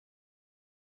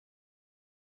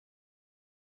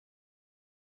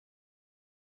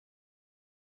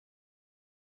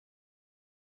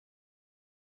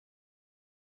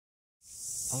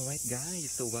Alright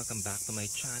guys, so welcome back to my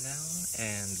channel,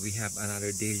 and we have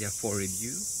another dahlia for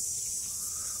review,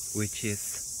 which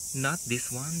is not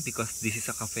this one because this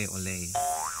is a cafe au lait.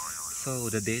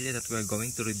 So the dahlia that we're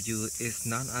going to review is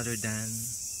none other than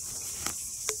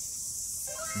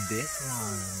this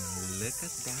one. Look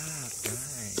at that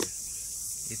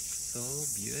guys, it's so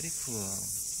beautiful.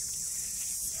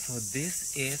 So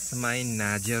this is my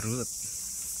Nadia Ruth.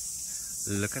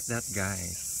 Look at that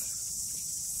guys.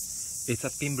 It's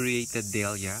a fimbriated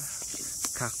dahlia,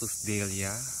 Cactus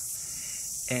Dahlia,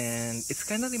 and it's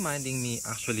kind of reminding me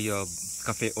actually of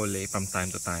cafe au lait from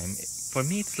time to time. For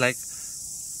me, it's like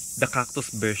the cactus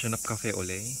version of cafe au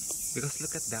lait, because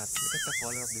look at that, look at the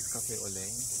color of this cafe au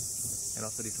lait, and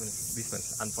also this one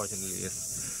unfortunately is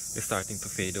starting to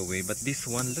fade away. But this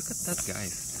one, look at that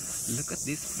guys, look at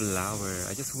this flower.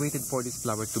 I just waited for this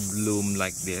flower to bloom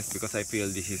like this because I feel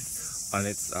this is on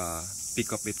its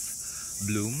peak of its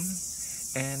bloom.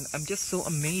 And I'm just so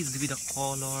amazed with the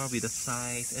color, with the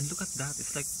size, and look at that,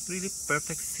 it's like really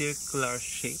perfect circular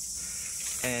shape,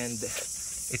 and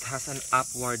it has an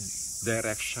upward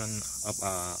direction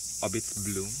of its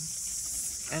bloom.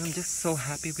 And I'm just so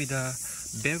happy with the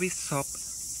very soft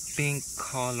pink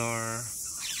color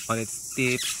on its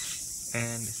tips,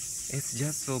 and it's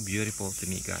just so beautiful to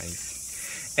me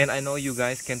guys. And I know you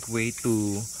guys can't wait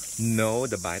to know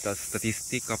the vital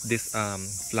statistic of this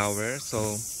flower,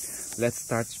 so let's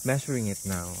start measuring it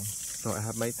now. So I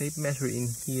have my tape measure in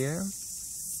here,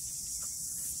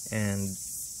 and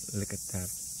look at that.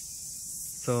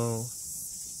 So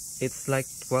it's like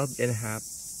 12 and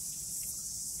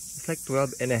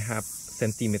a half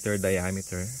centimeter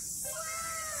diameter.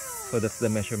 So that's the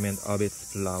measurement of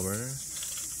its flower.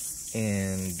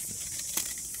 And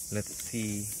let's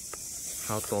see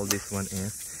how tall this one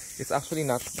is. It's actually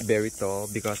not very tall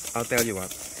because I'll tell you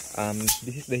what,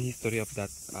 this is the history of that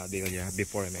dahlia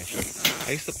before I measured.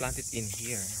 I used to plant it in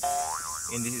here,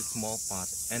 in this small pot,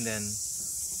 and then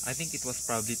I think it was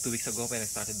probably 2 weeks ago when I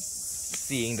started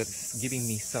seeing that it's giving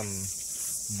me some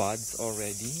buds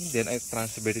already. Then I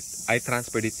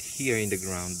transferred it here in the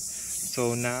ground.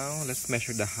 So now let's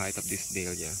measure the height of this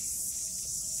dahlia.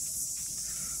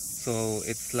 So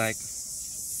it's like,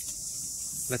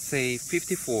 let's say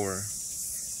 54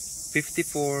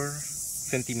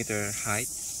 centimeter height.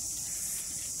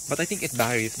 But I think it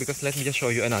varies because let me just show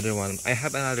you another one. I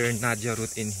have another Nadia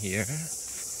Ruth in here,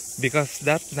 because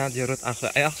that Nadia Ruth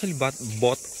I actually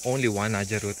bought only one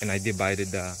Nadia Ruth, and I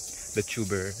divided the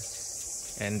tuber.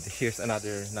 And here's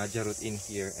another Nadia Ruth in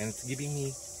here, and it's giving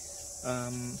me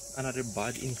another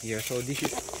bud in here. So this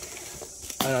is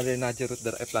another Nadia Ruth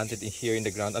that I planted in here in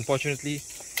the ground. Unfortunately,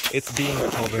 it's being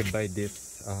covered by this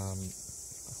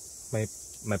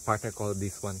my partner called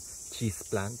this one cheese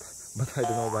plant, but I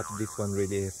don't know what this one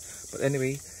really is. But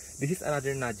anyway, this is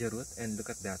another Nadia Ruth, and look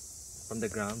at that from the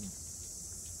ground.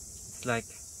 It's like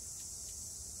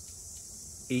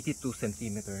 82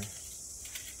 centimeter.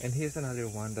 And here's another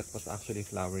one that was actually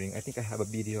flowering. I think I have a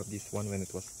video of this one when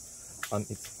it was on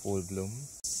its full bloom.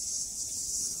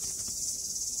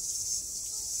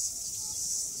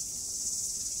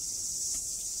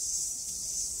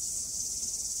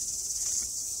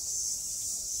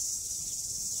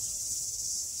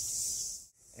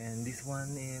 And this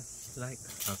one is like,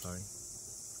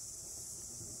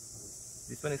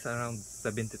 this one is around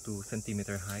 72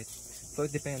 centimeter height. So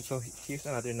it depends. So here's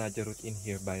another Nadia Ruth in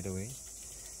here, by the way.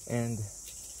 And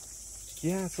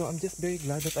yeah, so I'm just very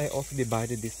glad that I also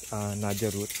divided this Nadia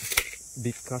Ruth,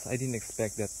 because I didn't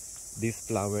expect that this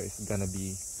flower is gonna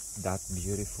be that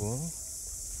beautiful.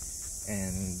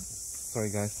 And sorry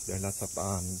guys, there are lots of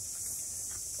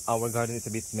our garden is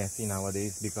a bit messy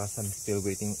nowadays because I'm still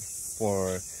waiting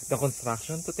for the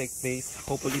construction to take place,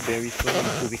 hopefully very soon, in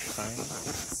 2 weeks time,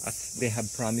 as they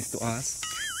have promised to us.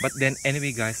 But then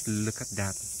anyway guys, look at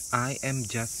that. I am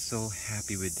just so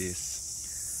happy with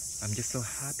this. I'm just so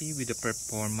happy with the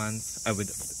performance,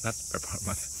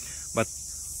 but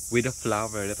with the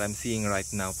flower that I'm seeing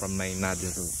right now from my Nadia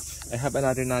Ruth. I have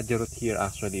another Nadia Ruth here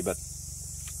actually, but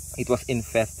it was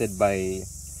infested by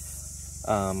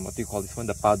what do you call this one,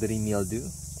 the powdery mildew.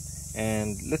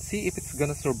 And let's see if it's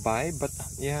gonna survive. But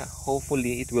yeah,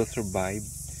 hopefully it will survive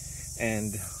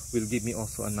and will give me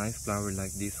also a nice flower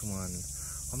like this one.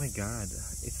 Oh my god,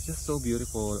 it's just so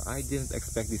beautiful. I didn't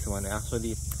expect this one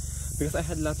actually, because I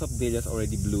had lots of dahlias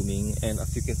already blooming, and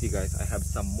as you can see guys, I have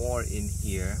some more in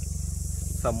here,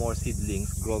 some more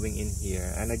seedlings growing in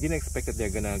here, and I didn't expect that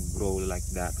they're gonna grow like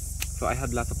that. So I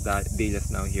have lots of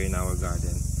dahlias now here in our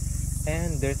garden.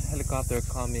 And there's a helicopter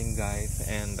coming guys,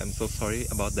 and I'm so sorry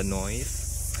about the noise.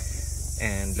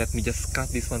 And let me just cut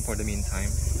this one for the meantime.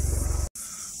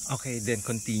 Okay, then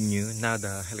continue. Now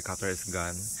the helicopter is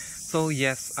gone. So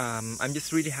yes, I'm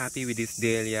just really happy with this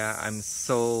dahlia. I'm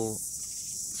so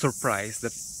surprised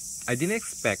that I didn't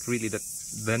expect really that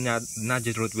the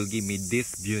Nadia Ruth will give me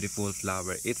this beautiful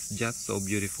flower. It's just so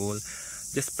beautiful,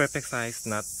 just perfect size,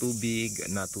 not too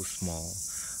big, not too small.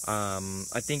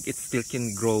 I think it still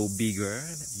can grow bigger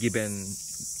given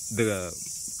the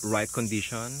right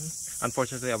condition.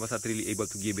 Unfortunately, I was not really able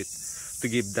to give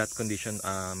that condition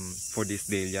for this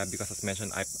dahlia, because as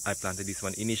mentioned, I planted this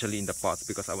one initially in the pots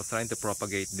because I was trying to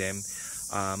propagate them.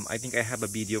 I think I have a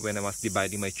video when I was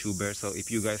dividing my tuber, so if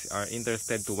you guys are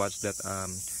interested to watch that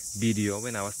video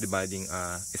when I was dividing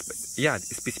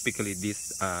specifically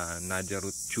this Nadia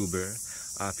Ruth tuber,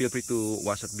 feel free to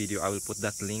watch that video. I will put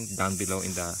that link down below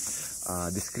in the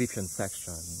description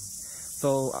section.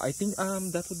 So I think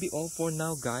that would be all for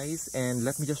now, guys, and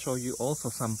let me just show you also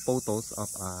some photos of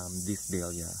this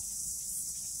dahlia.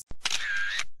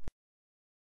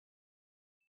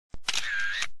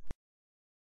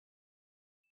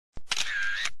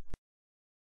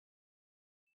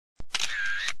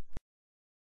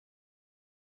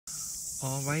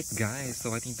 Alright guys,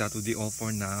 so I think that would be all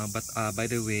for now, but by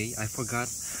the way, I forgot,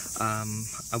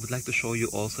 I would like to show you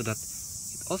also that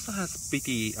it also has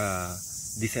pretty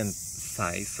decent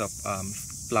size of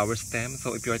flower stem.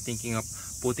 So if you are thinking of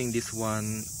putting this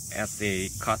one as a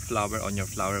cut flower on your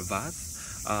flower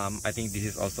vase, I think this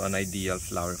is also an ideal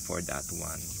flower for that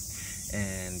one.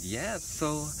 And yeah,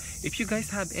 so if you guys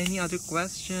have any other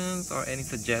questions or any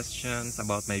suggestions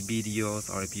about my videos,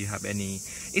 or if you have any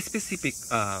specific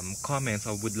comments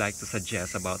or would like to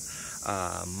suggest about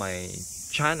my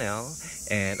channel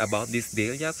and about this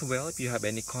dahlia as well, if you have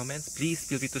any comments, please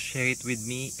feel free to share it with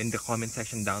me in the comment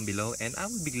section down below, and I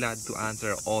will be glad to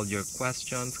answer all your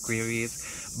questions, queries,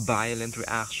 violent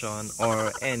reaction,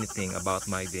 or anything about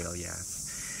my dahlias.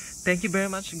 Thank you very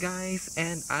much, guys,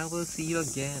 and I will see you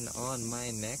again on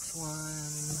my next one.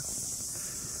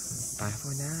 Bye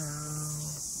for now.